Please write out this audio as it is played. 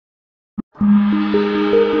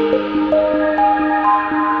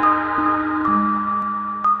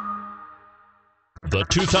the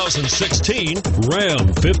 2016 Ram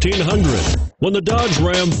 1500. When the Dodge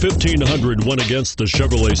Ram 1500 went against the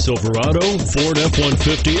Chevrolet Silverado, Ford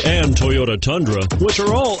F-150, and Toyota Tundra, which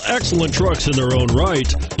are all excellent trucks in their own right,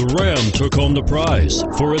 the Ram took home the prize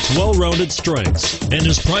for its well-rounded strengths and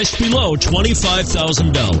is priced below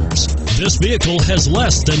 $25,000. This vehicle has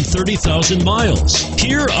less than 30,000 miles.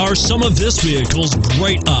 Here are some of this vehicle's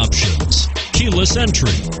great options: keyless entry,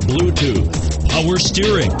 Bluetooth, power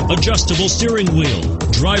steering, adjustable steering wheel,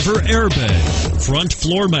 driver airbag, front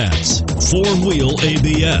floor mats, four-wheel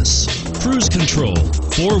ABS, cruise control,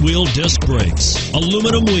 four-wheel disc brakes,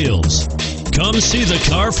 aluminum wheels. Come see the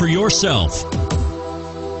car for yourself.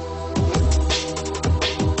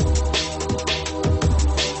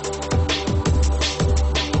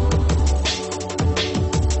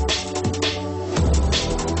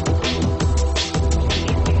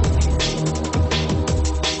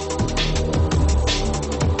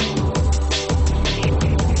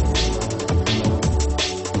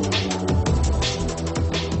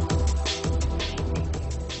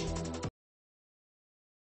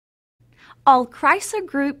 All Chrysler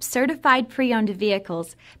Group certified pre-owned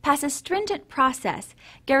vehicles pass a stringent process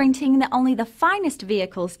guaranteeing that only the finest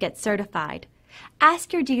vehicles get certified.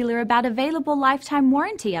 Ask your dealer about available lifetime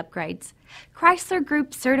warranty upgrades. Chrysler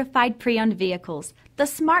Group certified pre-owned vehicles, the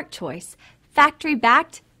smart choice, factory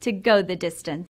backed to go the distance.